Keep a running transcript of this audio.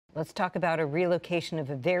Let's talk about a relocation of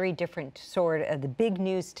a very different sort. The big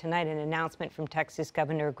news tonight, an announcement from Texas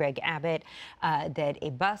Governor Greg Abbott that a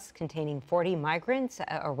bus containing 40 migrants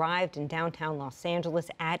arrived in downtown Los Angeles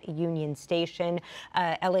at Union Station.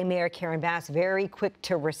 LA Mayor Karen Bass very quick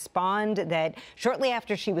to respond that shortly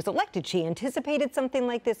after she was elected, she anticipated something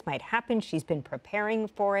like this might happen. She's been preparing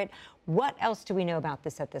for it. What else do we know about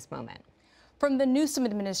this at this moment? From the Newsom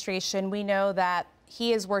administration, we know that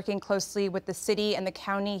he is working closely with the city and the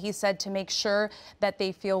county, he said, to make sure that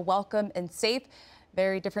they feel welcome and safe.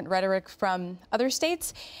 Very different rhetoric from other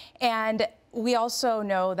states. And we also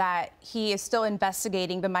know that he is still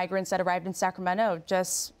investigating the migrants that arrived in Sacramento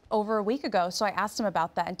just over a week ago. So I asked him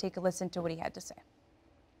about that, and take a listen to what he had to say.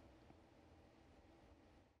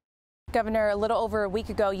 Governor, a little over a week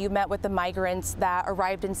ago, you met with the migrants that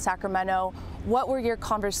arrived in Sacramento. What were your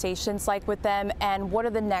conversations like with them, and what are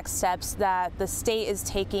the next steps that the state is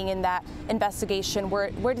taking in that investigation? Where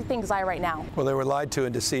do things lie right now? Well, they were lied to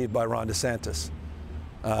and deceived by Ron DeSantis.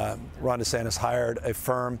 Ron DeSantis hired a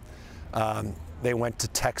firm. They went to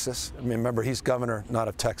Texas. I mean, remember, he's governor not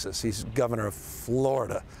of Texas. He's governor of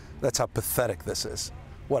Florida. That's how pathetic this is.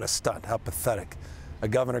 What a stunt. How pathetic. A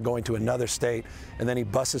governor going to another state, and then he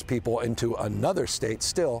buses people into another state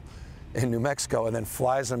still in New Mexico, and then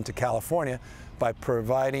flies them to California by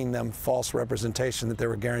providing them false representation that they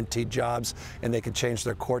were guaranteed jobs and they could change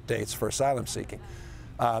their court dates for asylum seeking.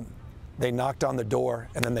 They knocked on the door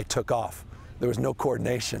and then they took off. There was no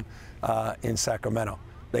coordination in Sacramento.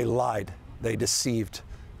 They lied. They deceived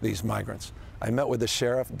these migrants. I met with the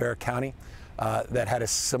sheriff, Bexar County, that had a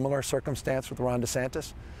similar circumstance with Ron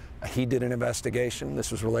DeSantis. He did an investigation.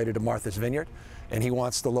 This was related to Martha's Vineyard, and he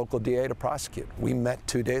wants the local DA to prosecute. We met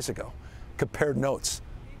 2 days ago, compared notes.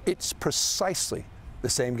 It's precisely the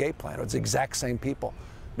same game plan. It's the exact same people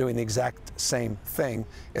doing the exact same thing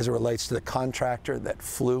as it relates to the contractor that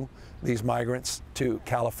flew these migrants to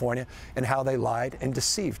California and how they lied and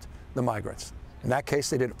deceived the migrants. In that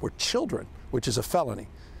case, they did it for children, which is a felony,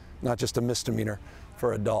 not just a misdemeanor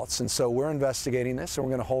for adults. And so we're investigating this, and we're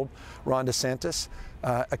going to hold Ron DeSantis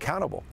accountable.